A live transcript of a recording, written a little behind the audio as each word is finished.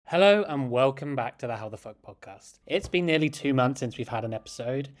Hello and welcome back to the How the Fuck podcast. It's been nearly 2 months since we've had an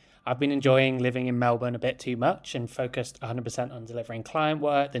episode. I've been enjoying living in Melbourne a bit too much and focused 100% on delivering client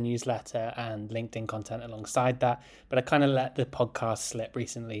work, the newsletter, and LinkedIn content alongside that, but I kind of let the podcast slip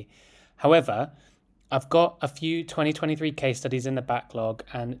recently. However, I've got a few 2023 case studies in the backlog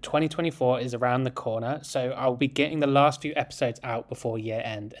and 2024 is around the corner, so I'll be getting the last few episodes out before year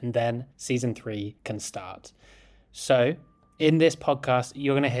end and then season 3 can start. So, in this podcast,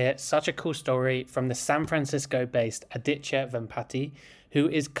 you're going to hear such a cool story from the San Francisco-based Aditya Vempaty, who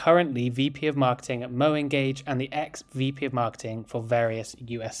is currently VP of Marketing at MoEngage and the ex-VP of Marketing for various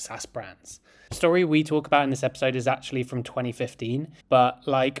US SaaS brands. The story we talk about in this episode is actually from 2015, but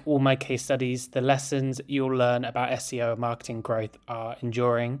like all my case studies, the lessons you'll learn about SEO and marketing growth are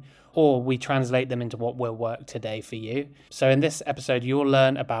enduring, or we translate them into what will work today for you. So in this episode, you'll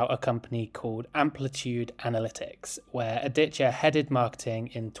learn about a company called Amplitude Analytics, where Aditya headed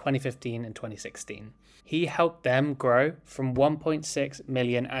marketing in 2015 and 2016. He helped them grow from 1.6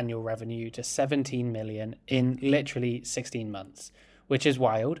 million annual revenue to 17 million in literally 16 months, which is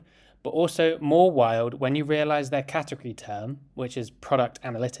wild, but also more wild when you realize their category term, which is product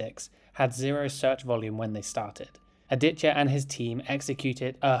analytics, had zero search volume when they started. Aditya and his team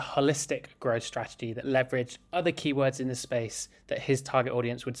executed a holistic growth strategy that leveraged other keywords in the space that his target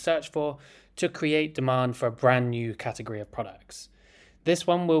audience would search for to create demand for a brand new category of products. This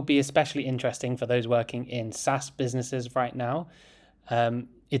one will be especially interesting for those working in SaaS businesses right now.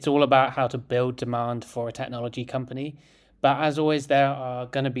 It's all about how to build demand for a technology company. But as always, there are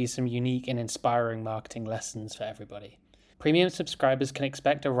going to be some unique and inspiring marketing lessons for everybody. Premium subscribers can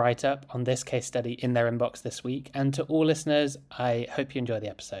expect a write-up on this case study in their inbox this week. And to all listeners, I hope you enjoy the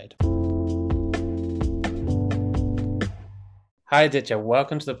episode. Hi, Aditya.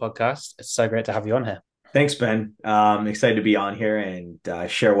 Welcome to the podcast. It's so great to have you on here. Thanks, Ben. I'm excited to be on here and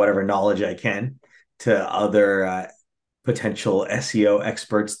share whatever knowledge I can to other potential SEO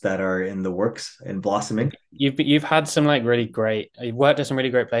experts that are in the works and blossoming. You've had some you've worked at some really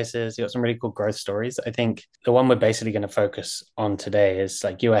great places. You've got some really cool growth stories. I think the one we're basically going to focus on today is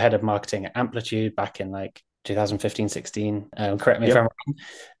like you were head of marketing at Amplitude back in like 2015, 16. Correct me if I'm wrong.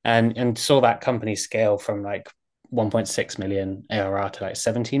 And saw that company scale from like 1.6 million ARR to like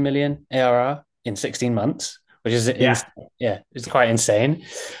 17 million ARR in 16 months, which is it's quite insane.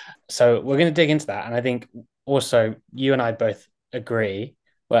 So we're going to dig into that. And I think also you and I both agree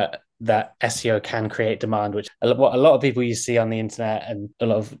that SEO can create demand, which what a lot of people you see on the internet and a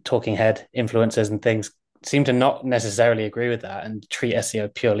lot of talking head influencers and things seem to not necessarily agree with that and treat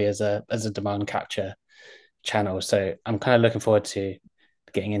SEO purely as a demand capture channel. So I'm kind of looking forward to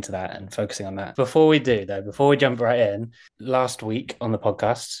getting into that and focusing on that. Before we jump right in, last week on the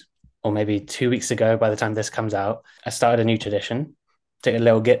podcast, or maybe 2 weeks ago by the time this comes out, I started a new tradition. Take a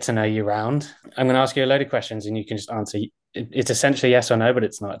little get to know you round. I'm going to ask you a load of questions and you can just answer. It's essentially yes or no, but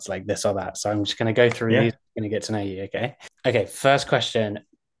it's not. It's like this or that. So I'm just going to go through these. I'm going to get to know you. Okay. Okay. First question: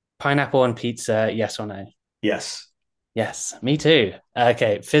 pineapple on pizza, yes or no? Yes. Yes, me too.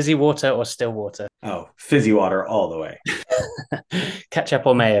 Okay. Fizzy water or still water? Oh, fizzy water all the way. Ketchup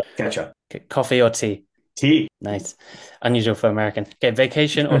or mayo? Ketchup. Okay. Coffee or tea? Tea. Nice. Unusual for American. Okay.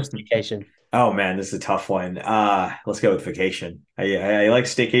 Vacation or staycation? Oh man, this is a tough one. Let's go with vacation. I like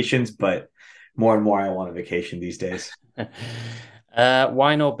staycations, but more and more I want a vacation these days.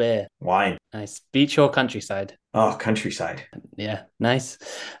 Wine or beer? Wine. Nice. Beach or countryside? Oh, countryside. Yeah, nice.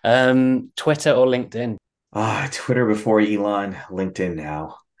 Twitter or LinkedIn? Twitter before Elon, LinkedIn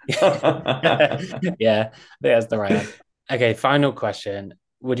now. Yeah, I think that's the right answer. Okay, final question.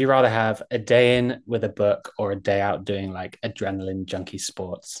 Would you rather have a day in with a book or a day out doing like adrenaline junkie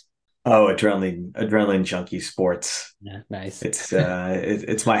sports? Oh, adrenaline junkie sports. Yeah, nice. It's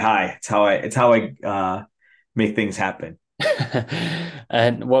my high. It's how I make things happen.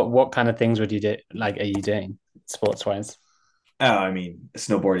 And what kind of things would you do? Like, are you doing sports wise? Oh, I mean,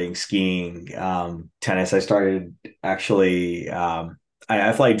 snowboarding, skiing, tennis. I started actually.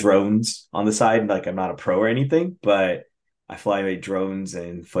 I fly drones on the side. Like I'm not a pro or anything, but I fly drones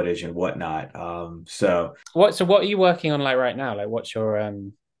and footage and whatnot. What are you working on like right now? Like, what's your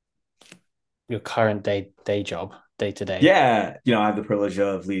current day job, day to day? Yeah, I have the privilege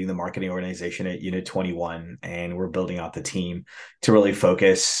of leading the marketing organization at Unit 21, and we're building out the team to really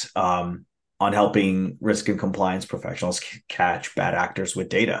focus on helping risk and compliance professionals catch bad actors with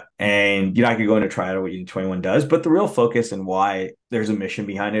data. And, I could go into try out what Unit 21 does, but the real focus and why there's a mission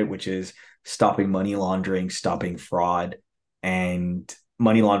behind it, which is stopping money laundering, stopping fraud. And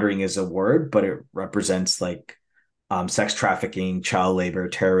money laundering is a word, but it represents like sex trafficking, child labor,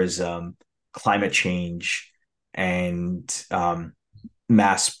 terrorism, climate change, and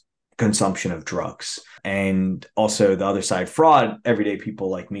mass consumption of drugs. And also the other side, fraud, everyday people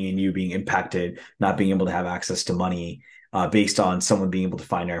like me and you being impacted, not being able to have access to money based on someone being able to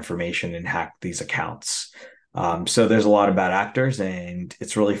find our information and hack these accounts. So there's a lot of bad actors, and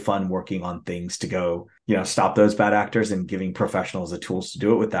it's really fun working on things to go, stop those bad actors and giving professionals the tools to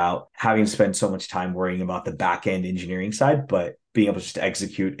do it without having to spend so much time worrying about the back end engineering side, but being able to just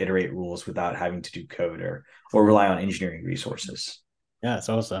execute, iterate rules without having to do code or rely on engineering resources. Yeah, it's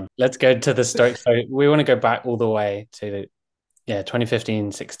awesome. Let's go to the story. So we want to go back all the way to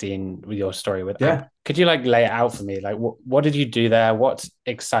 2015, 16 with your story with Yeah. Could you lay it out for me? What did you do there? What's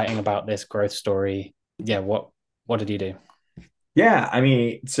exciting about this growth story? Yeah, what did you do? Yeah, I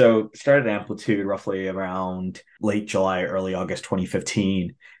mean, so started Amplitude roughly around late July, early August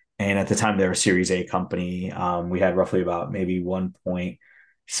 2015. And at the time, they were a Series A company. We had roughly about maybe 1.6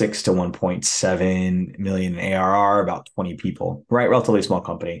 to 1.7 million in ARR, about 20 people, right? Relatively small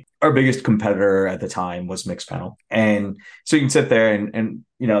company. Our biggest competitor at the time was Mixpanel. And so you can sit there and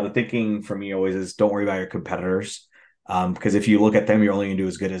the thinking for me always is don't worry about your competitors. Because if you look at them, you're only going to do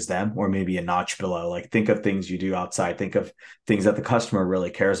as good as them, or maybe a notch below. Like think of things you do outside, think of things that the customer really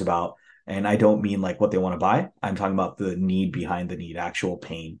cares about. And I don't mean like what they want to buy. I'm talking about the need behind the need, actual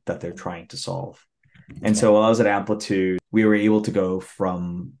pain that they're trying to solve. And so while I was at Amplitude, we were able to go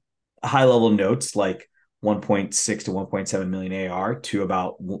from high level notes like 1.6 to 1.7 million AR to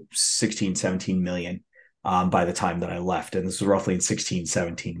about 16, 17 million by the time that I left. And this was roughly in 16,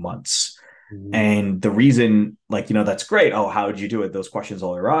 17 months. And the reason, that's great. Oh, how did you do it? Those questions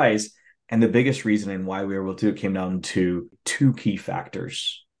all arise. And the biggest reason and why we were able to do it came down to two key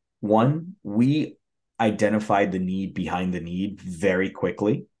factors. One, we identified the need behind the need very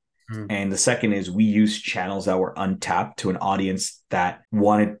quickly. And the second is we used channels that were untapped to an audience that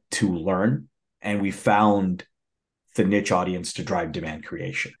wanted to learn. And we found the niche audience to drive demand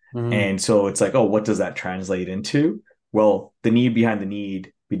creation. And so it's like, oh, what does that translate into? Well, the need behind the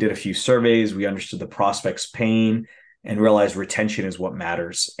need, we did a few surveys, we understood the prospect's pain and realized retention is what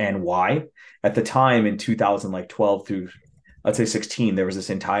matters. And why? At the time in 2012 through, let's say 16, there was this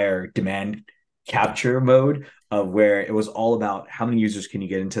entire demand capture mode of where it was all about how many users can you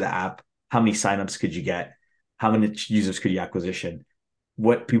get into the app, how many signups could you get, how many users could you acquisition.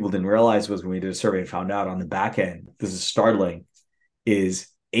 What people didn't realize was when we did a survey and found out on the back end, this is startling, is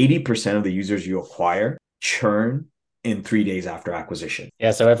 80% of the users you acquire churn in 3 days after acquisition. Yeah,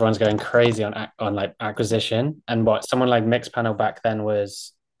 so everyone's going crazy on acquisition, and what someone like Mixpanel back then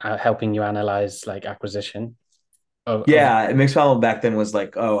was helping you analyze acquisition. Mixpanel back then was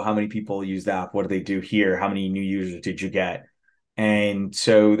like, oh, how many people use the app? What do they do here? How many new users did you get? And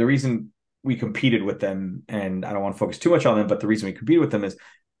so the reason we competed with them, and I don't want to focus too much on them, but the reason we competed with them is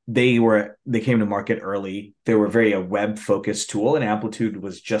they came to market early. They were very a web focused tool, and Amplitude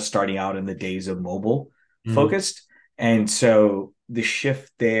was just starting out in the days of mobile focused. And so the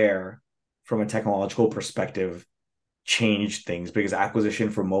shift there from a technological perspective changed things because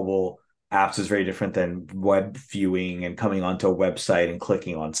acquisition for mobile apps is very different than web viewing and coming onto a website and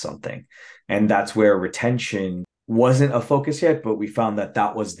clicking on something. And that's where retention wasn't a focus yet, but we found that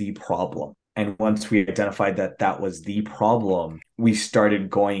that was the problem. And once we identified that that was the problem, we started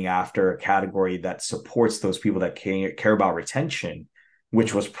going after a category that supports those people that care about retention,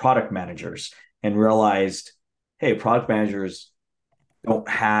 which was product managers, and realized, hey, product managers don't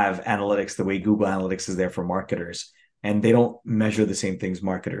have analytics the way Google Analytics is there for marketers, and they don't measure the same things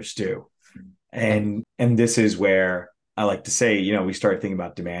marketers do. And this is where I like to say, we started thinking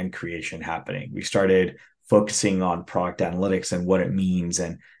about demand creation happening. We started focusing on product analytics and what it means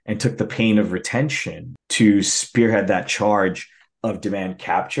and took the pain of retention to spearhead that charge of demand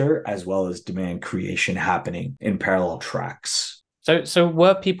capture as well as demand creation happening in parallel tracks. So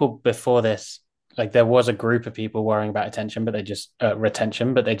were people before this, there was a group of people worrying about retention, but they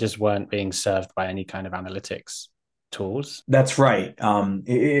just weren't being served by any kind of analytics tools? That's right.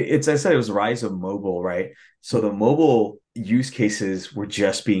 It's I said it was the rise of mobile, right? So the mobile use cases were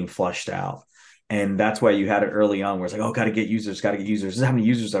just being flushed out. And that's why you had it early on where it's like, oh, got to get users. This is how many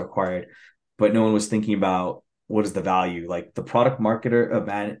users are acquired. But no one was thinking about what is the value. Like the product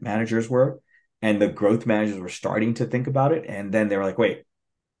marketer managers were, and the growth managers were starting to think about it. And then they were like, wait,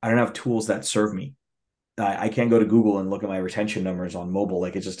 I don't have tools that serve me. I can't go to Google and look at my retention numbers on mobile.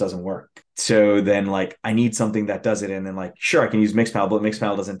 It just doesn't work. So then I need something that does it. And then sure, I can use Mixpanel, but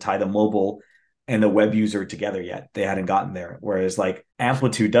Mixpanel doesn't tie the mobile and the web user together yet. They hadn't gotten there. Whereas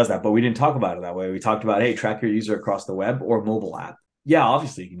Amplitude does that, but we didn't talk about it that way. We talked about, hey, track your user across the web or mobile app. Yeah,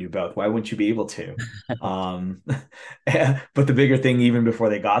 obviously you can do both. Why wouldn't you be able to? Um, but the bigger thing, even before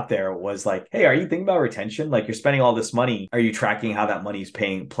they got there, was like, hey, are you thinking about retention? Like, you're spending all this money. Are you tracking how that money is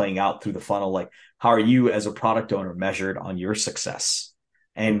playing out through the funnel? Like, how are you as a product owner measured on your success?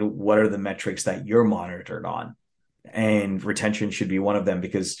 And what are the metrics that you're monitored on? And retention should be one of them,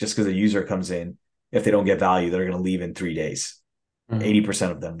 because just because a user comes in, if they don't get value, they're going to leave in 3 days. Mhm.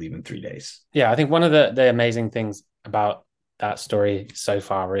 80% of them leave in 3 days. Yeah, I think one of the amazing things about that story so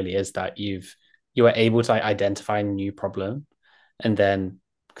far really is that you were able to like identify a new problem and then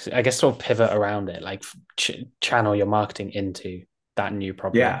I guess sort of pivot around it, like channel your marketing into that new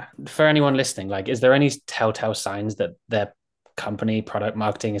problem. Yeah. For anyone listening, like, is there any telltale signs that their company product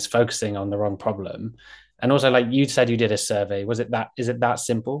marketing is focusing on the wrong problem? And also, like you said, you did a survey. Is it that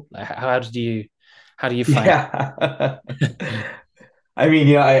simple? Like, how do you find? Yeah. I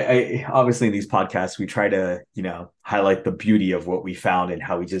mean, I obviously in these podcasts we try to, highlight the beauty of what we found and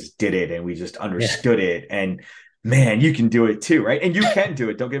how we just did it and we just Yeah. understood it. And man, you can do it too, right? And you can do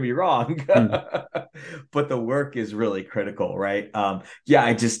it. Don't get me wrong, Mm. but the work is really critical, right? Yeah,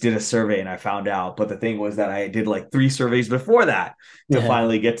 I just did a survey and I found out, but the thing was that I did like 3 surveys before that to Yeah.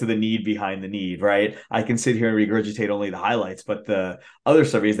 finally get to the need behind the need, right? I can sit here and regurgitate only the highlights, but the other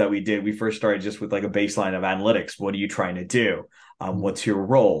surveys that we did, we first started just with like a baseline of analytics. What are you trying to do? Mm. What's your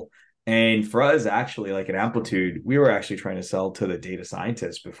role? And for us, actually, like at Amplitude, we were actually trying to sell to the data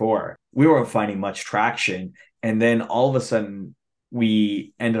scientists before. We weren't finding much traction. And then all of a sudden,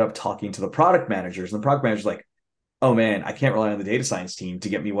 we ended up talking to the product managers. And the product manager's like, oh man, I can't rely on the data science team to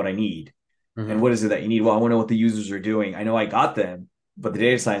get me what I need. And Mhm. what is it that you need? Well, I want to know what the users are doing. I know I got them, but the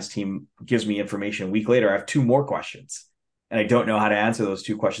data science team gives me information. A week later, I have 2 more questions. And I don't know how to answer those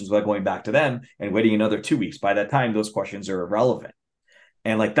 2 questions without going back to them and waiting another 2 weeks. By that time, those questions are irrelevant.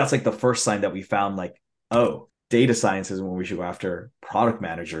 And like that's like the first sign that we found, like, oh, data science isn't what we should go after. Product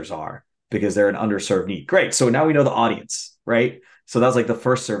managers are, because they're an underserved need. Great. So now we know the audience, right? So that's like the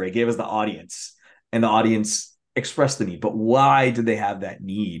first survey gave us the audience, and the audience expressed the need. But why did they have that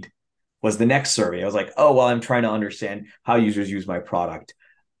need? Was the next survey. I was like, oh, well, I'm trying to understand how users use my product.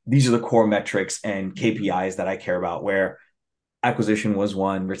 These are the core metrics and KPIs that I care about, where acquisition was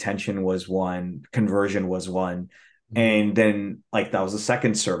one, retention was one, conversion was one. Mhm. And then like that was the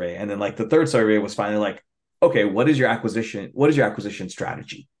second survey. And then like the third survey was finally like, okay, what is your acquisition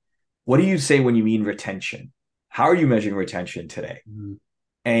strategy? What do you say when you mean retention? How are you measuring retention today? Mhm.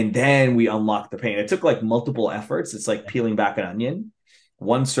 And then we unlocked the pain. It took like multiple efforts. It's like Yeah. peeling back an onion.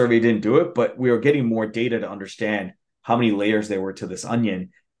 One survey didn't do it, but we were getting more data to understand how many layers there were to this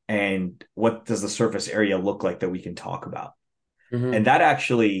onion and what does the surface area look like that we can talk about. And Mhm. that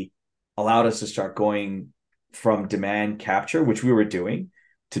actually allowed us to start going from demand capture, which we were doing,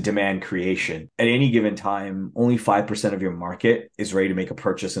 to demand creation. At any given time, only 5% of your market is ready to make a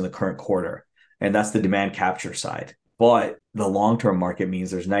purchase in the current quarter. And that's the demand capture side. But the long term market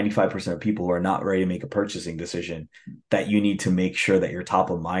means there's 95% of people who are not ready to make a purchasing decision that you need to make sure that you're top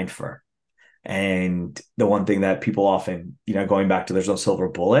of mind for. And the one thing that people often, going back to, there's no silver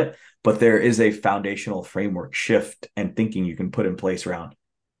bullet, but there is a foundational framework shift and thinking you can put in place around,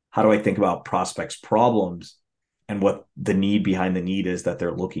 how do I think about prospects' problems and what the need behind the need is that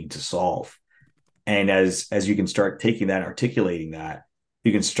they're looking to solve. And as you can start taking that, articulating that,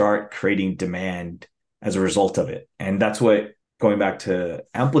 you can start creating demand as a result of it. And that's what, going back to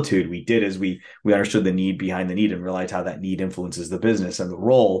Amplitude, we did, is we understood the need behind the need and realized how that need influences the business and the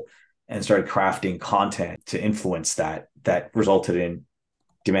role, and started crafting content to influence that resulted in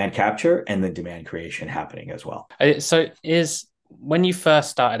demand capture and then demand creation happening as well. So is when you first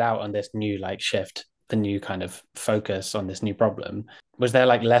started out on this new like shift, the new kind of focus on this new problem, was there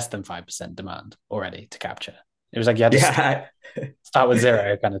like less than 5% demand already to capture? It was like you had to Yeah. start with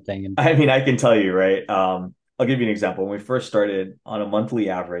zero kind of thing. And I mean, I can tell you, right? I'll give you an example. When we first started, on a monthly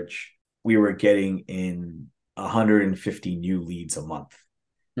average, we were getting in 150 new leads a month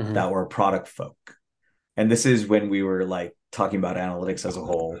Mhm. that were product folk. And this is when we were like talking about analytics as a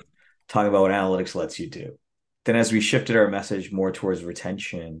whole, talking about what analytics lets you do. Then, as we shifted our message more towards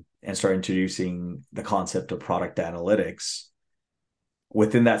retention and started introducing the concept of product analytics,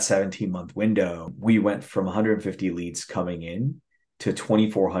 within that 17-month window, we went from 150 leads coming in to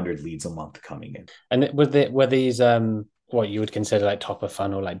 2,400 leads a month coming in. And were these what you would consider like top of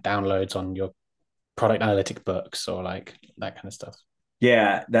funnel, like downloads on your product analytic books or like that kind of stuff?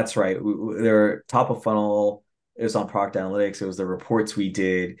 Yeah, that's right. They're top of funnel. It was on product analytics. It was the reports we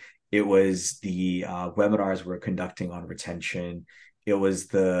did. It was the webinars we're conducting on retention. It was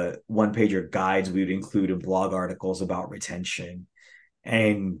the one pager guides we would include in blog articles about retention.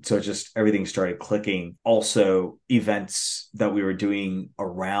 And so just everything started clicking. Also, events that we were doing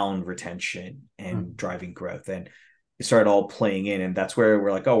around retention and driving growth. And it started all playing in. And that's where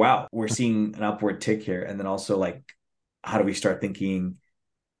we're like, oh, wow, we're seeing an upward tick here. And then also, like, how do we start thinking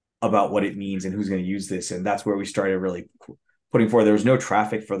about what it means and who's going to use this? And that's where we started really putting forward. There was no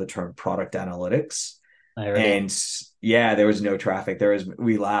traffic for the term product analytics. And yeah, there was no traffic.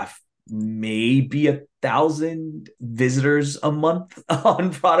 We laugh, maybe 1,000 visitors a month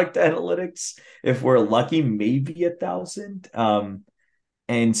on product analytics. If we're lucky, maybe 1,000.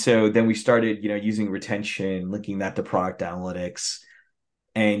 And so then we started, using retention, linking that to product analytics,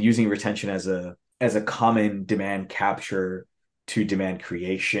 and using retention as a common demand capture to demand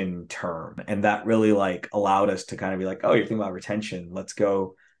creation term. And that really like allowed us to kind of be like, oh, you're thinking about retention. Let's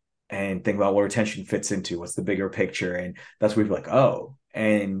go and think about what retention fits into. What's the bigger picture? And that's where we're like, oh,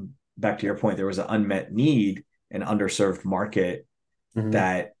 and back to your point, there was an unmet need, an underserved market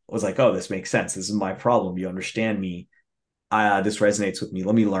that was like, oh, this makes sense. This is my problem. You understand me. This resonates with me.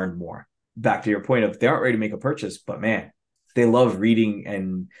 Let me learn more. Back to your point of they aren't ready to make a purchase, but man, they love reading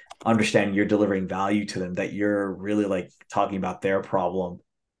and understanding you're delivering value to them, that you're really like talking about their problem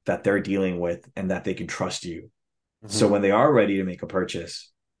that they're dealing with and that they can trust you. So when they are ready to make a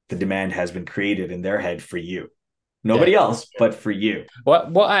purchase, the demand has been created in their head for you. Nobody else, but for you.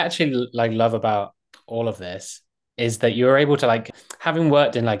 What I actually like love about all of this is that you're able to, like, having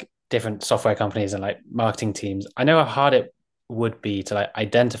worked in like different software companies and like marketing teams, I know how hard it would be to like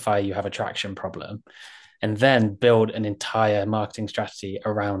identify you have a traction problem and then build an entire marketing strategy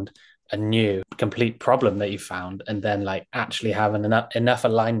around a new complete problem that you found, and then like actually have enough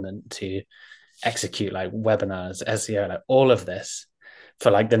alignment to execute like webinars, SEO, like all of this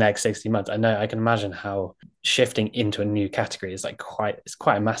for like the next 60 months. I know, I can imagine how shifting into a new category is like it's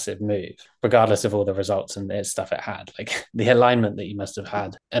quite a massive move, regardless of all the results and the stuff it had. Like the alignment that you must have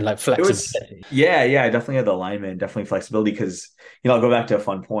had and like flexibility. Yeah, I definitely had the alignment, definitely flexibility, because I'll go back to a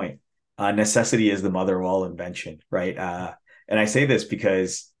fun point. Necessity is the mother of all invention, right? And I say this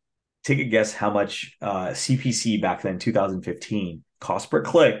because take a guess how much CPC back then, 2015, cost per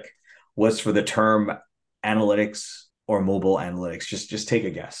click was for the term analytics or mobile analytics. Just take a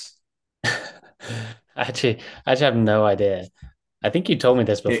guess. I actually have no idea. I think you told me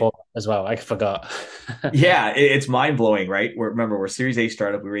this before as well. I forgot. Yeah, it's mind blowing, right? Remember, we're Series A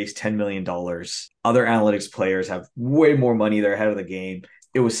startup. We raised $10 million. Other analytics players have way more money. They're ahead of the game.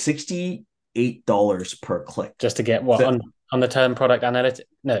 It was $68 per click. Just to get what, on the term product analytics?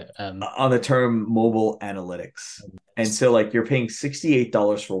 No, on the term mobile analytics. And so like you're paying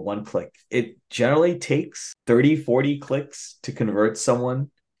 $68 for one click. It generally takes 30, 40 clicks to convert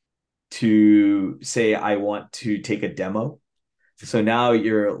someone to say, I want to take a demo. So now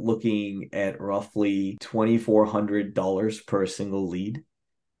you're looking at roughly $2,400 per single lead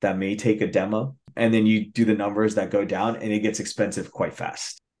that may take a demo. And then you do the numbers that go down and it gets expensive quite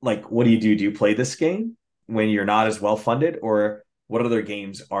fast. Like, what do? Do you play this game when you're not as well funded? Or what other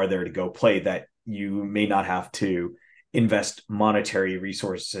games are there to go play that you may not have to invest monetary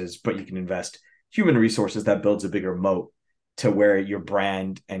resources, but you can invest human resources that builds a bigger moat to where your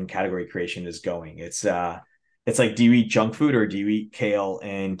brand and category creation is going? It's like, do you eat junk food or do you eat kale,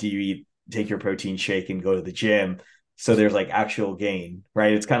 and do you take your protein shake and go to the gym? So there's like actual gain,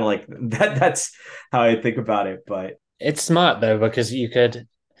 right? It's kind of like that. That's how I think about it. But it's smart though, because you can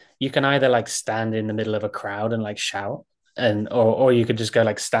either like stand in the middle of a crowd and like shout, or you could just go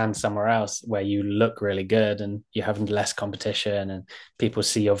like stand somewhere else where you look really good and you have less competition and people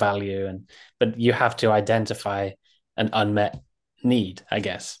see your value, but you have to identify an unmet need, I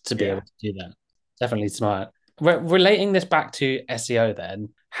guess, to be able to do that. Definitely smart. Relating this back to SEO then,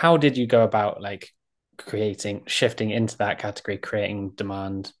 how did you go about like shifting into that category, creating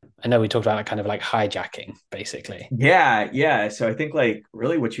demand? I know we talked about like kind of like hijacking, basically. Yeah. So I think like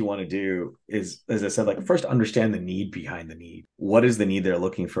really what you want to do is, as I said, like first understand the need behind the need. What is the need they're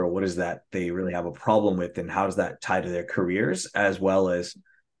looking for? What is that they really have a problem with? And how does that tie to their careers, as well as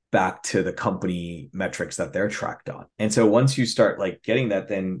back to the company metrics that they're tracked on? And so once you start like getting that,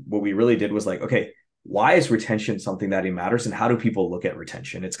 then what we really did was like, okay, why is retention something that matters, and how do people look at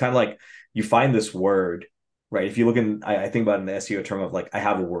retention? It's kind of like you find this word, right? If you look in, I think about it in the SEO term of like, I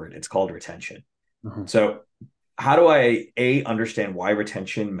have a word, it's called retention. So how do I understand why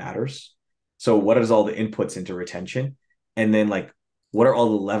retention matters? So what is all the inputs into retention? And then like, what are all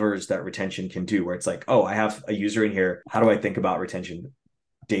the levers that retention can do, where it's like, oh, I have a user in here. How do I think about retention?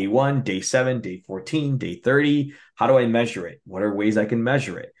 Day 1, day 7, day 14, day 30. How do I measure it? What are ways I can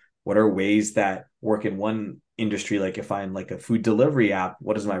measure it? What are ways that work in one industry, like if I'm like a food delivery app,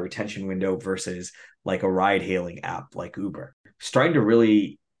 what is my retention window versus like a ride hailing app like Uber? Starting to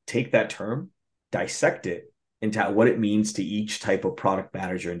really take that term, dissect it into what it means to each type of product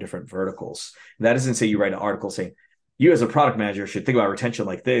manager in different verticals. And that doesn't say you write an article saying you as a product manager should think about retention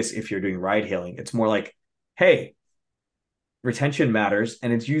like this if you're doing ride hailing. It's more like, hey, retention matters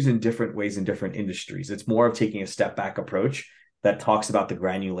and it's used in different ways in different industries. It's more of taking a step back approach that talks about the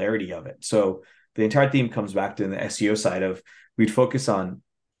granularity of it. So the entire theme comes back to the SEO side of we'd focus on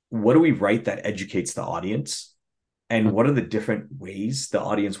what do we write that educates the audience and what are the different ways the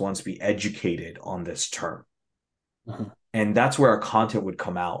audience wants to be educated on this term. And that's where our content would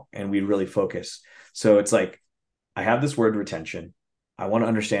come out and we'd really focus. So it's like, I have this word retention. I want to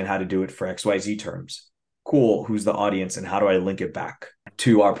understand how to do it for XYZ terms. Cool. Who's the audience and how do I link it back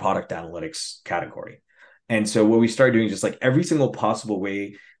to our product analytics category? And so what we started doing is just like every single possible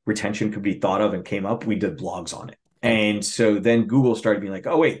way retention could be thought of and came up, we did blogs on it. And so then Google started being like,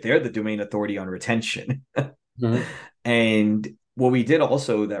 oh, wait, they're the domain authority on retention. And what we did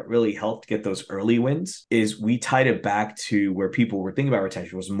also that really helped get those early wins is we tied it back to where people were thinking about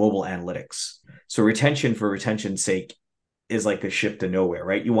retention was mobile analytics. So retention for retention's sake is like a ship to nowhere,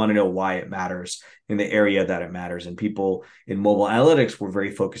 right? You want to know why it matters in the area that it matters. And people in mobile analytics were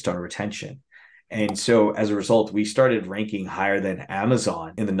very focused on retention. And so as a result, we started ranking higher than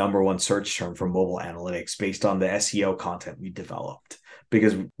Amazon in the number one search term for mobile analytics based on the SEO content we developed.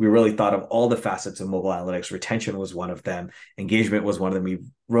 Because we really thought of all the facets of mobile analytics. Retention was one of them. Engagement was one of them. We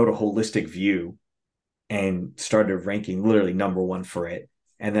wrote a holistic view and started ranking literally number one for it.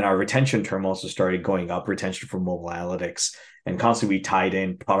 And then our retention term also started going up, retention for mobile analytics. And constantly we tied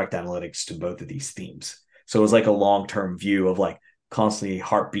in product analytics to both of these themes. So it was like a long-term view of like constantly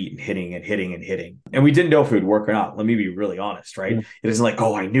heartbeat and hitting and hitting and hitting. And we didn't know if it would work or not. Let me be really honest, right? It isn't like,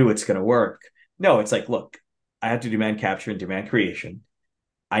 oh, I knew it's going to work. No, it's like, look, I have to do demand capture and demand creation.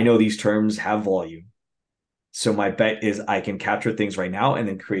 I know these terms have volume. So my bet is I can capture things right now and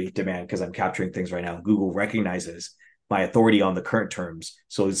then create demand because I'm capturing things right now. Google recognizes my authority on the current terms.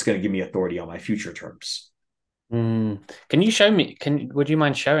 So it's going to give me authority on my future terms. Can you show me, would you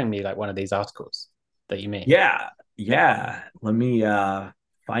mind showing me like one of these articles that you made? Yeah. Yeah. Let me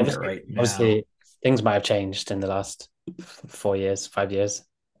find it right now. Obviously, things might have changed in the last 4 years, 5 years.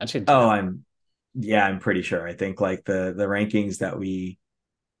 Actually, Oh, I'm pretty sure. I think like the rankings that we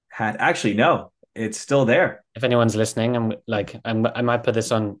had actually no, it's still there. if anyone's listening, I might put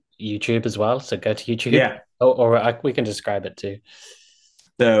this on YouTube as well. So go to YouTube, Yeah. we can describe it too.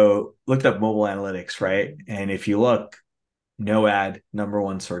 So looked up mobile analytics, right? And if you look, no ad, number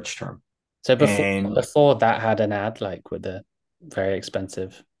one search term. So And before that had an ad like with a very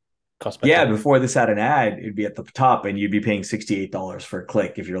expensive cost per yeah, click. before this had an ad, it'd be at the top and you'd be paying $68 for a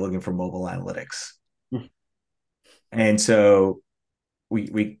click if you're looking for mobile analytics. And so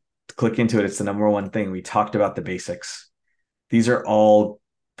we click into it. It's the number one thing. We talked about the basics. These are all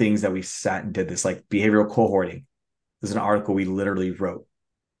things that we sat and did this, like behavioral cohorting. This is an article we literally wrote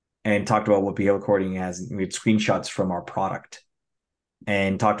and talked about what behavioral cohorting has. We had screenshots from our product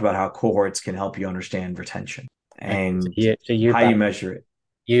and talked about how cohorts can help you understand retention and how you measure it.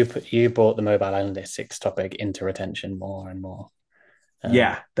 You brought the mobile analytics topic into retention more and more.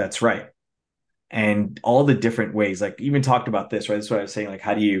 Yeah, that's right. And all the different ways, like even talked about this, right? That's what I was saying. Like,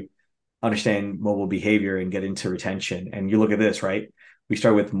 how do you understand mobile behavior and get into retention? And you look at this, right? We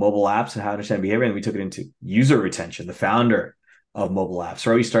start with mobile apps and how to understand behavior, and we took it into user retention, the founder of mobile apps.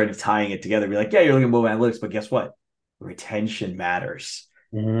 Right? We started tying it together. Be like, yeah, you're looking at mobile analytics, but guess what? Retention matters.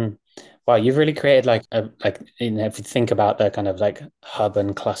 Mm-hmm. Wow, you've really created if you think about the kind of like hub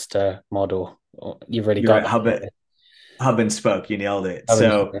and cluster model, you've really You're got at hub and spoke. You nailed it. that.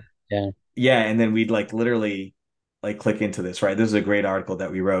 So Yeah. yeah, and then we'd like literally like click into this, right? This is a great article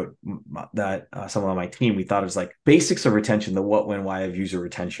that we wrote that someone on my team, we thought it was like basics of retention, the what, when, why of user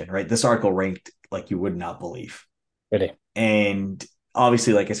retention, right? This article ranked like you would not believe. Really. And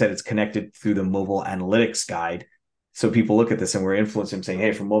obviously, like I said, it's connected through the mobile analytics guide. So people look at this and we're influencing saying,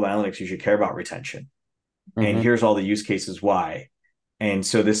 hey, for mobile analytics, you should care about retention. And here's all the use cases why. And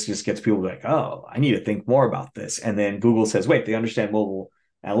so this just gets people like, oh, I need to think more about this. And then Google says, wait, they understand mobile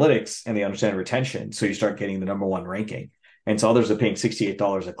analytics and they understand retention. So you start getting the number one ranking. And so others are paying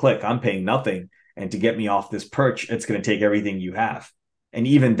 $68 a click. I'm paying nothing. And to get me off this perch, it's going to take everything you have. And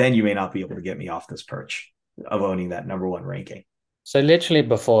even then, you may not be able to get me off this perch of owning that number one ranking. So literally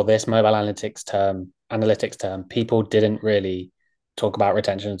before this mobile analytics term, people didn't really talk about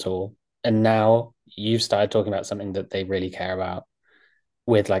retention at all. And now you've started talking about something that they really care about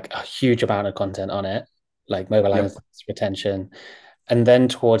with like a huge amount of content on it, like mobile analytics, retention. And then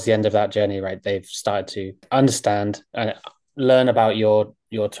towards the end of that journey, right, they've started to understand and learn about your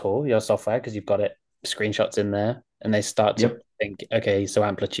tool, your software, because you've got it screenshots in there, and they start to Yep. think, okay, so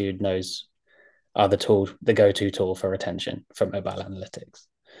Amplitude knows are the tool, the go-to tool for retention for mobile analytics.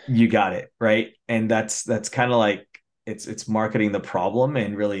 You got it, right? And that's kind of like it's marketing the problem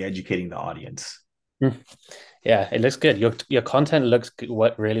and really educating the audience. Hmm. Yeah, it looks good. Your content looks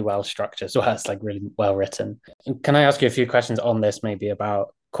really well structured as well. It's like really well written. Can I ask you a few questions on this, maybe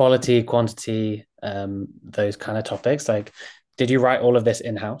about quality, quantity, those kind of topics? Like, did you write all of this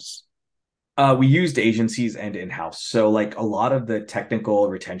in-house? We used agencies and in-house. So like a lot of the technical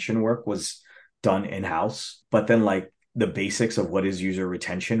retention work was done in-house, but then like the basics of what is user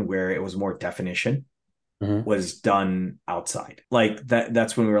retention, where it was more definition, Hmm. was done outside. Like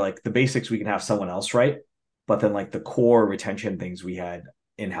that's when we were like the basics we can have someone else write, but then like the core retention things we had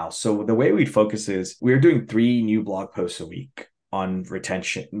in-house. So the way we'd focus is we were doing 3 new blog posts a week on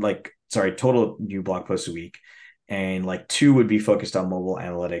retention, like sorry, total new blog posts a week. And like 2 would be focused on mobile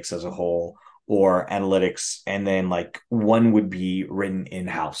analytics as a whole or analytics. And then like 1 would be written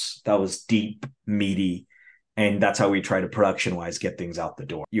in-house. That was deep, meaty. And that's how we try to production wise get things out the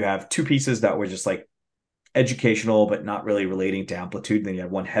door. You have 2 pieces that were just like educational, but not really relating to Amplitude. Then you had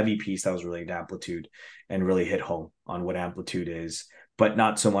 1 heavy piece that was related to Amplitude and really hit home on what Amplitude is, but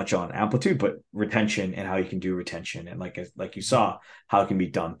not so much on Amplitude, but retention and how you can do retention. And like you saw, how it can be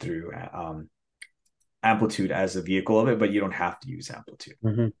done through Amplitude as a vehicle of it, but you don't have to use Amplitude.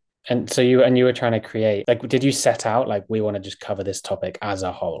 Hmm. And so you were trying to create, like, did you set out like we want to just cover this topic as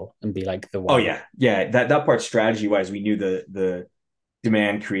a whole and be like the Oh one? yeah, yeah. That part strategy wise, we knew the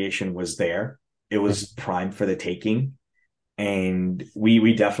demand creation was there. It was Mhm. primed for the taking, and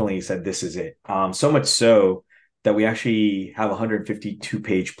we definitely said this is it. So much so that we actually have a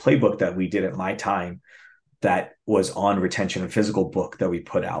 152-page playbook that we did at my time that was on retention, a physical book that we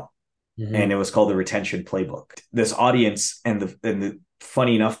put out, and Mhm. it was called the Retention Playbook. This audience and the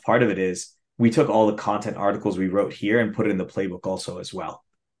funny enough part of it is we took all the content articles we wrote here and put it in the playbook also as well.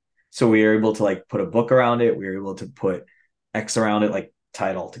 So we were able to like put a book around it. We were able to put X around it, like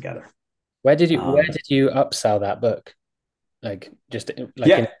tie it all together. Where Um, did you upsell that book? Like just like in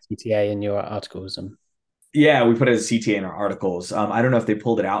yeah, CTA in your articles and yeah, we put it as a CTA in our articles. I don't know if they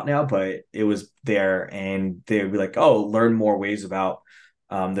pulled it out now, but it was there, and they would be like, "Oh, learn more ways about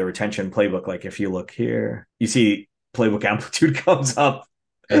the retention playbook." Like if you look here, you see playbook amplitude comes up.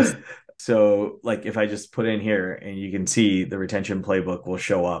 yes. So, like if I just put in here, and you can see the retention playbook will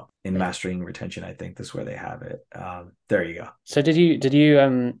show up in Yeah. mastering retention. I think this is where they have it. There you go. So did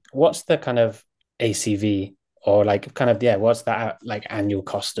you what's the kind of ACV or like kind of, yeah, what's that like annual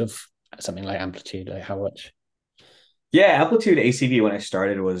cost of something like Amplitude? Like how much? Yeah, Amplitude ACV when I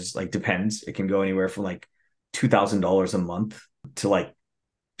started was like depends. It can go anywhere from like $2,000 a month to like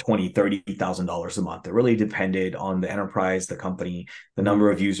 20, $30,000 a month. It really depended on the enterprise, the company, the Mhm.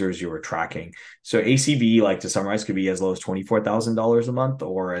 number of users you were tracking. So ACV, like to summarize, could be as low as $24,000 a month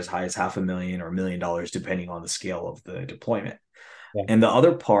or as high as half a million or $1 million, depending on the scale of the deployment. Yeah. And the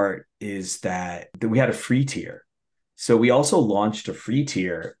other part is that we had a free tier. So we also launched a free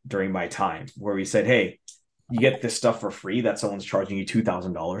tier during my time where we said, hey, you get this stuff for free that someone's charging you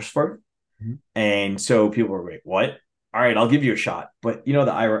 $2,000 for. Mhm. And so people were, wait, what? All right, I'll give you a shot. But you know,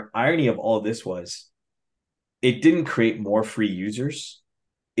 the irony of all of this was it didn't create more free users.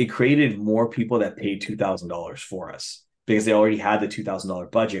 It created more people that paid $2,000 for us because they already had the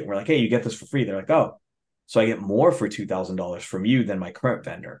 $2,000 budget. We're like, hey, you get this for free. They're like, oh, so I get more for $2,000 from you than my current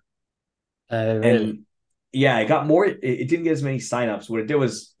vendor. Really? And yeah, it got more. It didn't get as many signups. What it did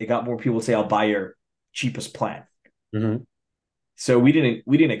was it got more people to say, I'll buy your cheapest plan. Hmm. So we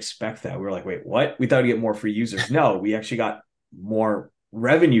didn't expect that. We were like, wait, what? We thought we'd get more free users. No, we actually got more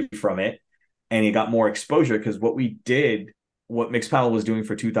revenue from it, and it got more exposure because what we did, what Mixpanel was doing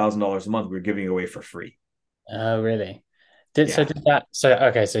for $2,000 a month, we were giving away for free. Oh, really? Did so Yeah, did that so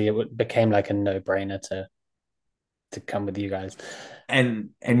okay, so it became like a no-brainer to come with you guys.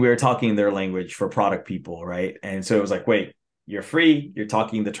 and we were talking their language for product people, right? And so it was like, wait, you're free. You're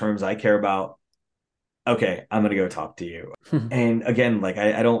talking the terms I care about. Okay, I'm gonna go talk to you. And again, like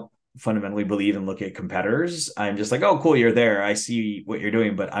I don't fundamentally believe in look at competitors. I'm just like, oh, cool, you're there. I see what you're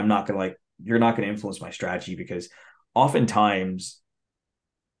doing, but I'm not gonna like you're not gonna influence my strategy because oftentimes,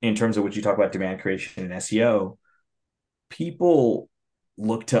 in terms of what you talk about demand creation and SEO, people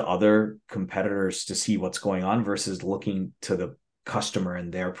look to other competitors to see what's going on versus looking to the customer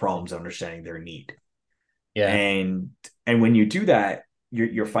and their problems, understanding their need. Yeah. And and when you do that,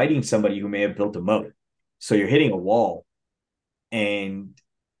 you're fighting somebody who may have built a moat. So you're hitting a wall and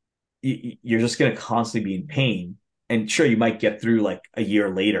you're just going to constantly be in pain. And sure, you might get through like a year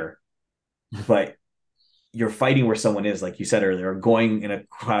later, but you're fighting where someone is, like you said earlier, going in a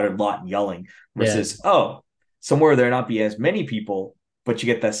crowded lot and yelling Yeah. versus, oh, somewhere there not be as many people, but you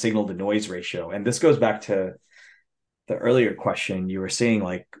get that signal to noise ratio. And this goes back to the earlier question. You were saying,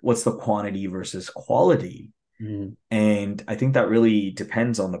 like, what's the quantity versus quality? Mm. And I think that really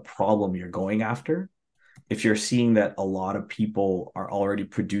depends on the problem you're going after. If you're seeing that a lot of people are already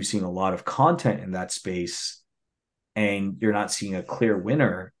producing a lot of content in that space and you're not seeing a clear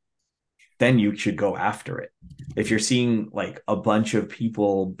winner, then you should go after it. If you're seeing like a bunch of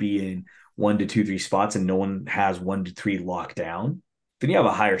people be in 1 to 2, 3 spots and no one has 1 to 3 locked down, then you have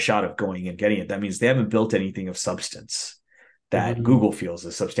a higher shot of going and getting it. That means they haven't built anything of substance that Mm-hmm. Google feels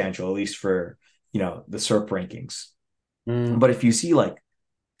is substantial, at least for, the SERP rankings. Mm. But if you see like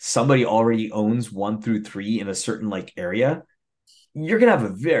somebody already owns 1 through 3 in a certain like area, you're gonna have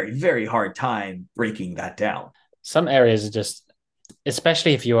a very, very hard time breaking that down. Some areas are just,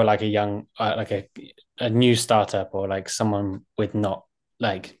 especially if you're like a young, like a new startup or like someone with not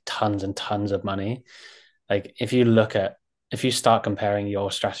like tons and tons of money. Like if you start comparing your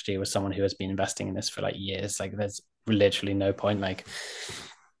strategy with someone who has been investing in this for like years, like there's literally no point. Like,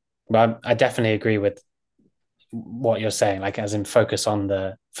 but I definitely agree with what you're saying, like as in focus on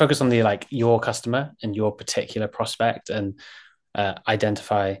the like your customer and your particular prospect, and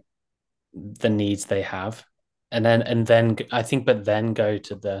identify the needs they have, and then I think, but then go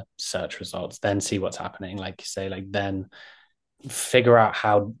to the search results, then see what's happening, like you say, like then figure out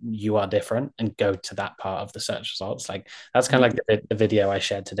how you are different and go to that part of the search results. Like that's kind of like the video I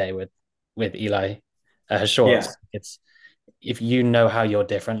shared today with Eli Yeah. Schwartz. It's, if you know how you're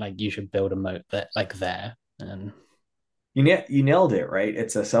different, like you should build a moat that like there. And You nailed it, right?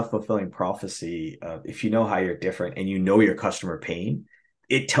 It's a self-fulfilling prophecy. If you know how you're different and you know your customer pain,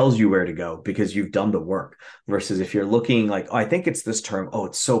 it tells you where to go because you've done the work. Versus if you're looking like, oh, I think it's this term. Oh,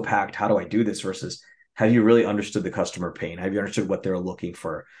 it's so packed. How do I do this? Versus have you really understood the customer pain? Have you understood what they're looking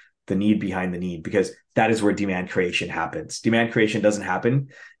for, the need behind the need? Because that is where demand creation happens. Demand creation doesn't happen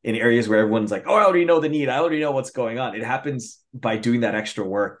in areas where everyone's like, oh, I already know the need. I already know what's going on. It happens by doing that extra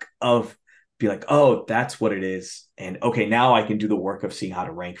work of be like, oh, that's what it is. And okay, now I can do the work of seeing how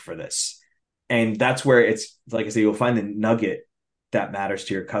to rank for this. And that's where it's like I say, you'll find the nugget that matters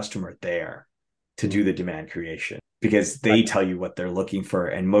to your customer there to do the demand creation because they tell you what they're looking for.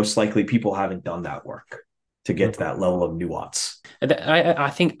 And most likely people haven't done that work to get to that level of nuance.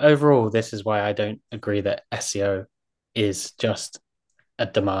 I think overall, this is why I don't agree that SEO is just a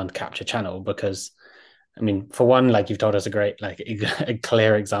demand capture channel, because I mean, for one, like you've told us a great, like a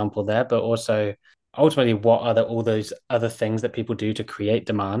clear example there, but also ultimately, what are all those other things that people do to create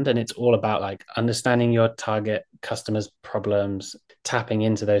demand? And it's all about like understanding your target customers' problems, tapping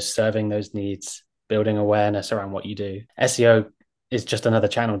into those, serving those needs, building awareness around what you do. SEO is just another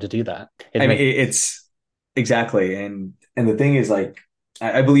channel to do that. I mean, it's exactly. And the thing is like,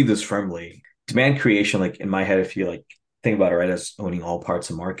 I believe this firmly. Demand creation, like in my head, if you like think about it, right, as owning all parts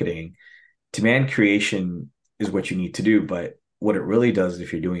of marketing, demand creation is what you need to do. But what it really does,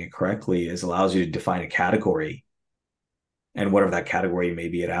 if you're doing it correctly, is allows you to define a category. And whatever that category may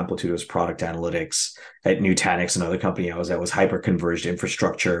be, at Amplitude was product analytics. At Nutanix, another company I was at, was hyper-converged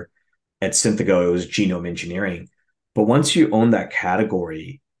infrastructure. At Synthigo, it was genome engineering. But once you own that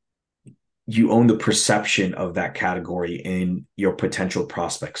category, you own the perception of that category in your potential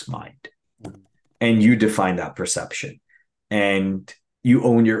prospect's mind. And you define that perception. And you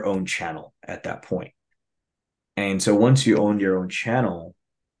own your own channel at that point. And so once you own your own channel,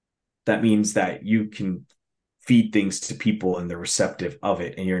 that means that you can feed things to people and they're receptive of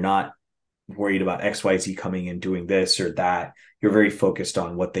it. And you're not worried about XYZ coming and doing this or that. You're very focused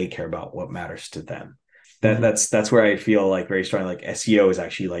on what they care about, what matters to them. That's where I feel like very strong. Like SEO is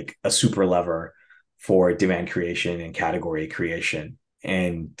actually like a super lever for demand creation and category creation.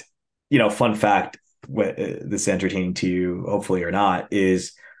 And fun fact, this is entertaining to you, hopefully or not,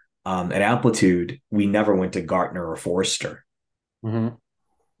 is at Amplitude we never went to Gartner or Forrester. Mm-hmm.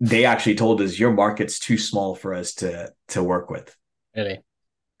 They actually told us your market's too small for us to work with. Really.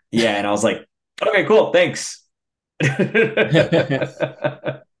 Yeah, and I was like, okay, cool, thanks. I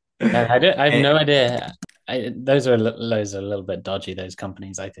have And no idea. Those are a little bit dodgy. Those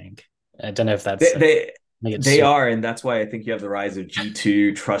companies, I think. I don't know if they, that's they make it they super. are, and that's why I think you have the rise of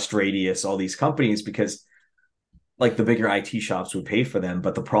G2, Trust Radius, all these companies, because like the bigger IT shops would pay for them,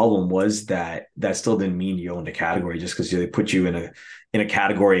 but the problem was that that still didn't mean you owned a category just because they put you in a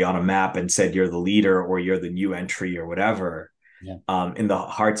category on a map and said you're the leader or you're the new entry or whatever. Yeah. In the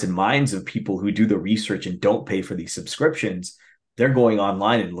hearts and minds of people who do the research and don't pay for these subscriptions, they're going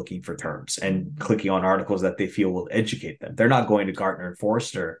online and looking for terms and clicking on articles that they feel will educate them. They're not going to Gartner and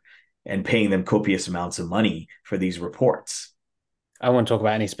Forrester and paying them copious amounts of money for these reports. I won't talk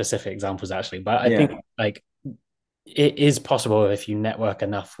about any specific examples actually, but I think Yeah. like it is possible if you network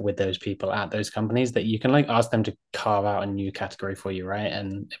enough with those people at those companies that you can like ask them to carve out a new category for you, right?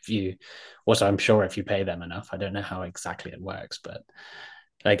 And if you also, I'm sure if you pay them enough, I don't know how exactly it works, but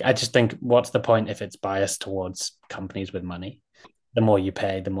like I just think what's the point if it's biased towards companies with money? The more you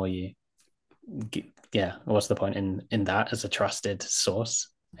pay, the more you yeah, what's the point in that as a trusted source?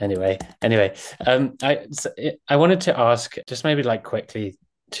 Anyway, I wanted to ask just maybe like quickly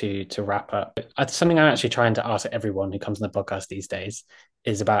to wrap up. Something I'm actually trying to ask everyone who comes on the podcast these days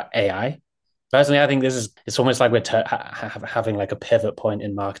is about AI. Personally, I think this is it's almost like we're having like a pivot point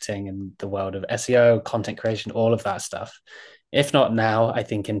in marketing and the world of SEO, content creation, all of that stuff. If not now, I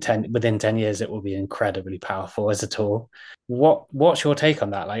think within 10 years it will be incredibly powerful as a tool. What's your take on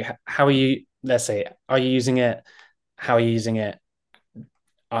that? Like how are you, let's say, are you using it? How are you using it?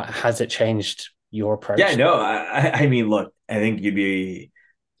 Has it changed your Yeah, approach? no, I mean, look, I think you'd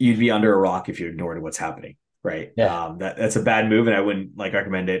be under a rock if you ignored what's happening, right? Yeah. That's a bad move, and I wouldn't like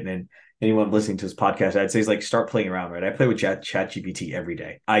recommend it. And anyone listening to this podcast, I'd say is like start playing around, right? I play with Chat GPT every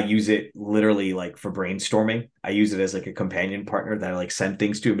day. I use it literally like for brainstorming. I use it as like a companion partner that I like send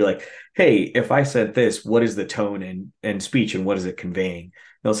things to and be like, hey, if I said this, what is the tone and speech and what is it conveying?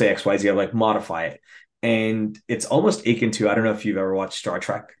 They'll say XYZ. I like modify it. And it's almost akin to, I don't know if you've ever watched Star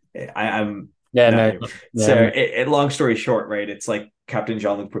Trek. I'm Yeah, not no, you. yeah, So, long story short, right? It's like Captain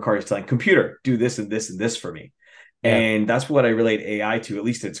Jean-Luc Picard is telling computer, do this and this and this for me. yeah. And that's what I relate AI to, at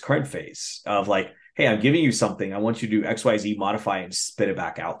least in its current phase of like, hey, I'm giving you something. I want you to do XYZ, modify and spit it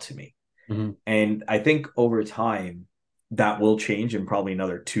back out to me. Mm-hmm. And I think over time, that will change in probably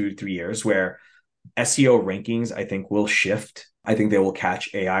another 2 to 3 years where SEO rankings, I think, will shift. I think they will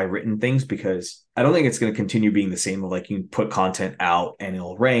catch AI written things because I don't think it's going to continue being the same of like you can put content out and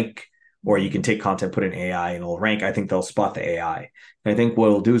it'll rank, or you can take content, put in AI and it'll rank. I think they'll spot the AI. And I think what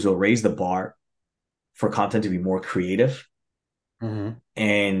it'll do is it'll raise the bar for content to be more creative. Mm-hmm.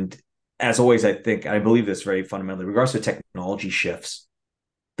 And as always, I think, I believe this very fundamentally, regards to technology shifts,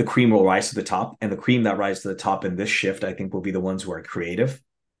 the cream will rise to the top. And the cream that rises to the top in this shift, I think, will be the ones who are creative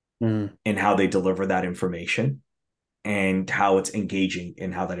Mm-hmm. in how they deliver that information and how it's engaging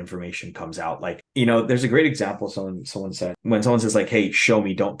in how that information comes out. Like, there's a great example someone said when someone says like, hey, show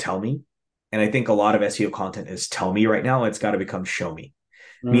me, don't tell me. And I think a lot of SEO content is tell me right now. It's got to become show me.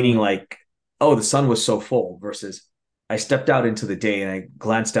 Meaning like, oh, the sun was so full versus I stepped out into the day and I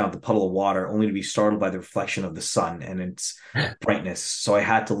glanced down at the puddle of water only to be startled by the reflection of the sun and its brightness. So I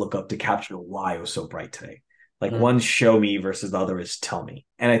had to look up to capture why it was so bright today. Like Mm-hmm. one show me versus the other is tell me.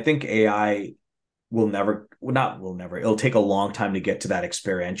 And I think AI will never, well, not will never, it'll take a long time to get to that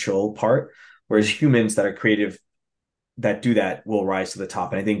experiential part. Whereas humans that are creative that do that will rise to the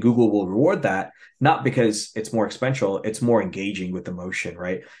top. And I think Google will reward that, not because it's more expensive, it's more engaging with emotion,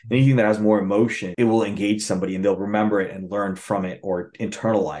 right? Anything that has more emotion, it will engage somebody and they'll remember it and learn from it or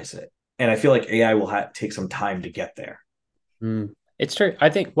internalize it. And I feel like AI will take some time to get there. Mm. It's true. I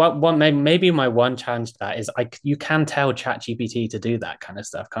think maybe my one challenge to that is you can tell ChatGPT to do that kind of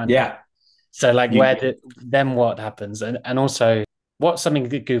stuff, can't you? Yeah. So like You, then what happens? And also what something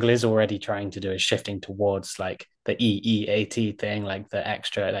that Google is already trying to do is shifting towards like the EEAT thing, like the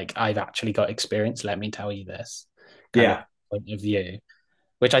extra, like I've actually got experience, let me tell you this kind of yeah. point of view,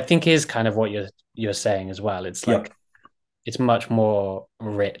 which I think is kind of what you're saying as well. It's like Yep. it's much more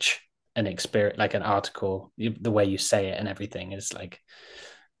rich and experience like an article, the way you say it and everything is like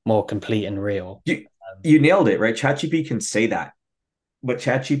more complete and real. You, you nailed it, right? ChatGPT can say that, but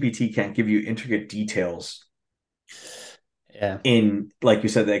ChatGPT can't give you intricate details Yeah. in, like you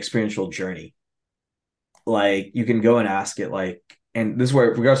said, the experiential journey. Like you can go and ask it like, and this is where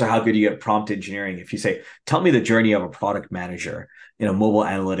regardless of how good you get prompt engineering, if you say tell me the journey of a product manager in a mobile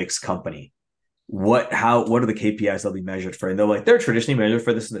analytics company, what are the KPIs they'll be measured for? And they're like, they're traditionally measured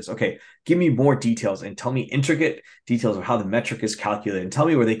for this and this. Okay, give me more details and tell me intricate details of how the metric is calculated and tell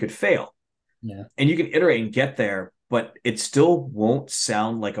me where they could fail. Yeah. And you can iterate and get there, but it still won't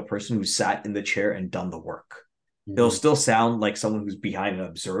sound like a person who sat in the chair and done the work. It'll Mm-hmm. still sound like someone who's behind and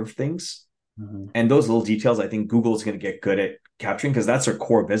observed things. Mm-hmm. And those little details, I think Google is going to get good at capturing because that's their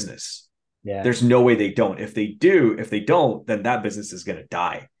core business. Yeah. There's no way they don't. If they don't, then that business is going to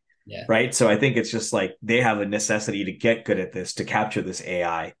die. Yeah. Right. So I think it's just like they have a necessity to get good at this, to capture this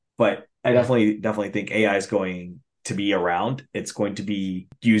AI. But I Yeah. definitely think AI is going to be around. It's going to be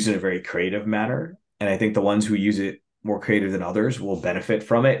used in a very creative manner. And I think the ones who use it more creative than others will benefit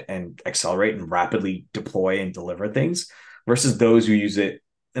from it and accelerate and rapidly deploy and deliver things. versus those who use it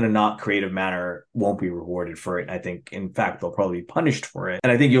in a not creative manner won't be rewarded for it. I think, in fact, they'll probably be punished for it.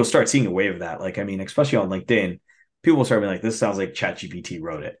 And I think you'll start seeing a wave of that. Like, I mean, especially on LinkedIn, people will start being like, this sounds like ChatGPT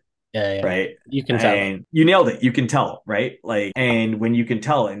wrote it. Yeah, yeah. Right. You can tell. And you nailed it. You can tell, right? Like, and when you can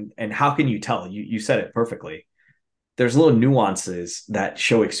tell, and how can you tell? You said it perfectly. There's little nuances that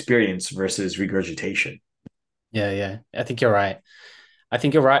show experience versus regurgitation. Yeah, yeah. I think you're right. I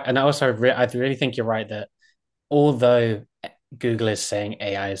think you're right. And I really think you're right that although Google is saying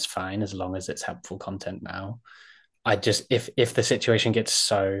AI is fine as long as it's helpful content now, I just if the situation gets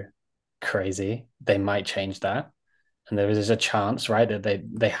so crazy, they might change that. And there is a chance, right, that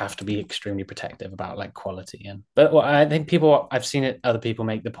they have to be extremely protective about like quality. And but well, I think I've seen it, other people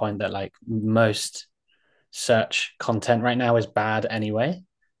make the point that like most search content right now is bad anyway,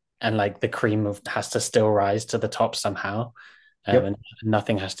 and like the cream has to still rise to the top somehow, Yep. and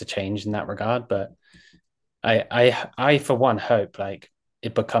nothing has to change in that regard. But I for one hope like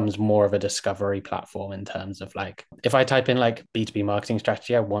it becomes more of a discovery platform in terms of like if I type in like B2B marketing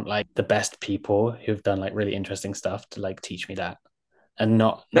strategy, I want like the best people who've done like really interesting stuff to like teach me that, and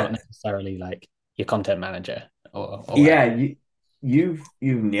not That, necessarily like your content manager or yeah, whatever. you've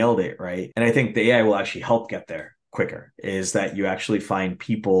nailed it, right? And I think the AI will actually help get there quicker, is that you actually find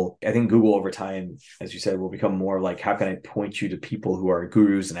people. I think Google over time, as you said, will become more like, how can I point you to people who are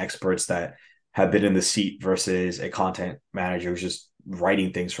gurus and experts that have been in the seat versus a content manager who's just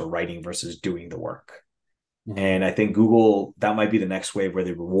writing things for writing versus doing the work. Mm-hmm. And I think Google, that might be the next wave where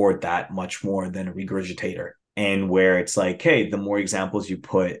they reward that much more than a regurgitator. And where it's like, hey, the more examples you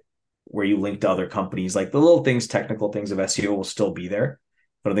put where you link to other companies, like the little things, technical things of SEO will still be there,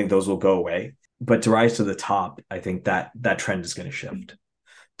 but I think those will go away. But to rise to the top, I think that trend is going to shift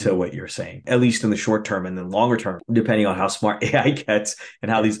to what you're saying, at least in the short term. And then longer term, depending on how smart AI gets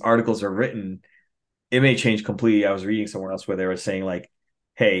and how Yeah. these articles are written, it may change completely. I was reading somewhere else where they were saying like,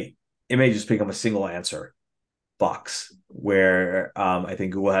 hey, it may just become a single answer box where I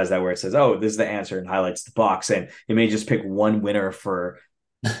think Google has that where it says, oh, this is the answer and highlights the box. And it may just pick one winner for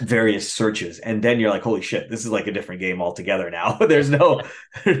various searches. And then you're like, holy shit, this is like a different game altogether now. There's no.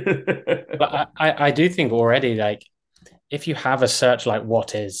 But I do think already like if you have a search like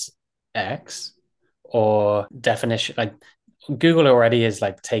what is X or definition like Google already is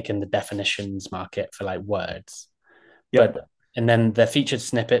like taken the definitions market for like words, Yep. but and then the featured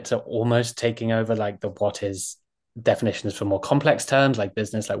snippets are almost taking over like the what is definitions for more complex terms like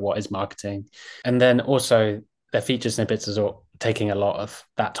business, like what is marketing, and then also the featured snippets is all taking a lot of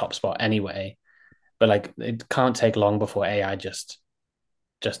that top spot anyway. But like it can't take long before AI just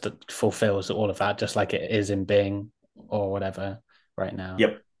fulfills all of that, just like it is in Bing or whatever right now.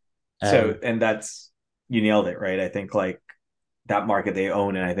 Yep. So, Um, and that's, you nailed it, right? I think like that market they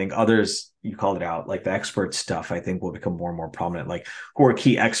own. And I think others, you called it out, like the expert stuff, I think will become more and more prominent. Like, who are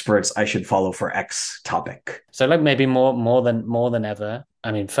key experts I should follow for X topic? so like maybe more than ever.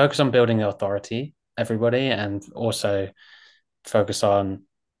 I mean, focus on building the authority, everybody, and also focus on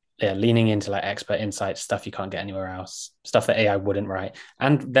leaning into like expert insights, stuff you can't get anywhere else, stuff that AI wouldn't write,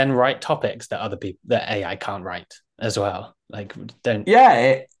 and then write topics that other people that AI can't write as well. Like don't.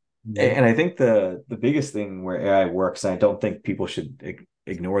 Yeah. Yeah. And I think the biggest thing where AI works, and I don't think people should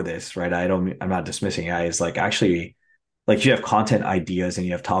ignore this, right? I'm not dismissing AI, is like actually, like, you have content ideas and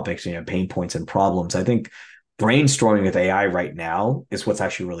you have topics and you have pain points and problems. I think brainstorming with AI right now is what's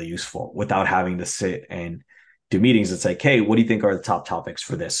actually really useful without having to sit and do meetings. It's like, hey, what do you think are the top topics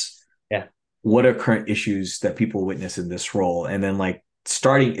for this? Yeah. What are current issues that people witness in this role? And then like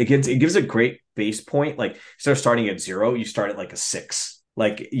starting, it gives a great base point. Like instead of starting at 0, you start at like a 6.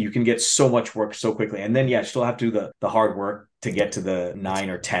 Like you can get so much work so quickly. And then yeah, you still have to do the hard work to get to the 9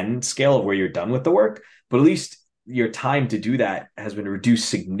 or 10 scale of where you're done with the work. But at least your time to do that has been reduced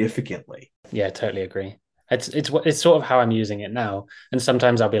significantly. Yeah, totally agree. It's sort of how I'm using it now. And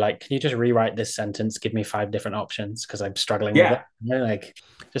sometimes I'll be like, can you just rewrite this sentence? Give me 5 different options because I'm struggling with it. Yeah, You know, like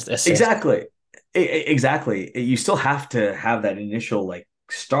just assist. exactly. Exactly. You still have to have that initial like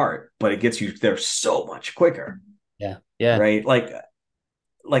start, but it gets you there so much quicker, Yeah. Yeah. right?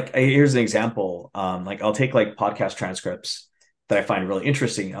 Like here's an example. Like I'll take like podcast transcripts that I find really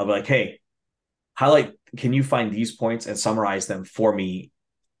interesting. I'll be like, hey, highlight, can you find these points and summarize them for me?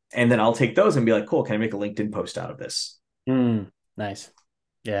 And then I'll take those and be like, cool, can I make a LinkedIn post out of this? Nice.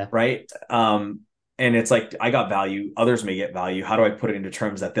 Yeah. Right. And it's like, I got value, others may get value. How do I put it into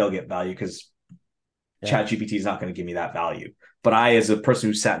terms that they'll get value? Because Yeah. ChatGPT is not going to give me that value. But I, as a person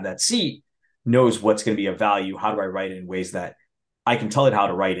who sat in that seat, knows what's going to be of value. How do I write it in ways that I can tell it how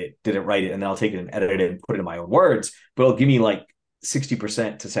to write it, did it write it, and then I'll take it and edit it and put it in my own words. But it'll give me like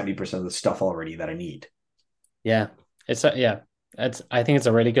 60% to 70% of the stuff already that I need. Yeah. I think it's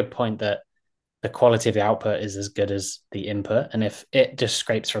a really good point that the quality of the output is as good as the input. And if it just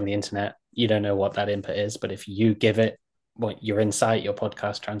scrapes from the internet, you don't know what that input is. But if you give it what your insight, your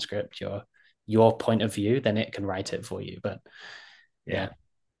podcast transcript, your point of view, then it can write it for you. But Yeah. yeah,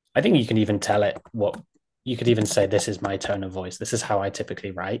 I think you can even tell it what you could even say, this is my tone of voice. This is how I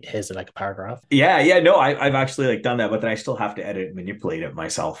typically write. Here's like a paragraph. Yeah. No, I've actually like done that, but then I still have to edit and manipulate it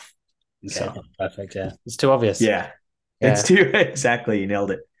myself. Okay, So perfect. Yeah, it's too obvious. yeah, it's Yeah. too exactly. You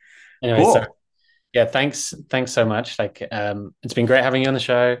nailed it. Anyway, so Cool. yeah, thanks so much. Like, it's been great having you on the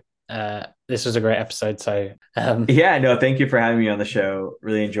show. This was a great episode. So, Yeah, no, thank you for having me on the show.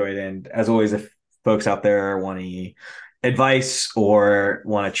 Really enjoyed it. And as always, if folks out there want any advice or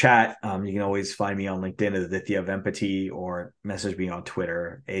want to chat, you can always find me on LinkedIn as Aditya Vempaty or message me on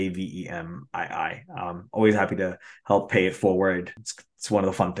Twitter, Avemii. Always happy to help pay it forward. It's one of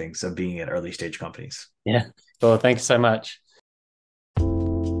the fun things of being at early stage companies. yeah, well, thank you so much.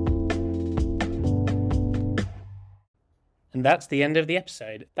 And that's the end of the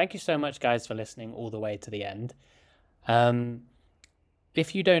episode. Thank you so much, guys, for listening all the way to the end. Um,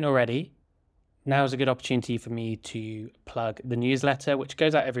 if you don't already, now is a good opportunity for me to plug the newsletter, which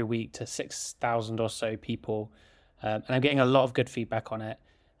goes out every week to 6,000 or so people. And I'm getting a lot of good feedback on it.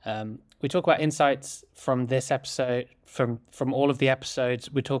 We talk about insights from this episode, from all of the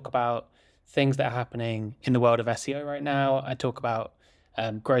episodes. We talk about things that are happening in the world of SEO right now. I talk about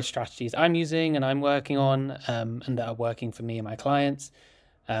growth strategies I'm using and I'm working on, and that are working for me and my clients,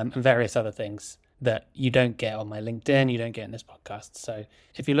 and various other things that you don't get on my LinkedIn, you don't get in this podcast. So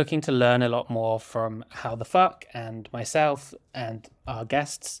if you're looking to learn a lot more from How the Fuck and myself and our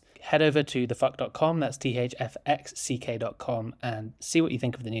guests, head over to thefuck.com, that's thfxck.com, and see what you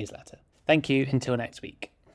think of the newsletter. Thank you, until next week.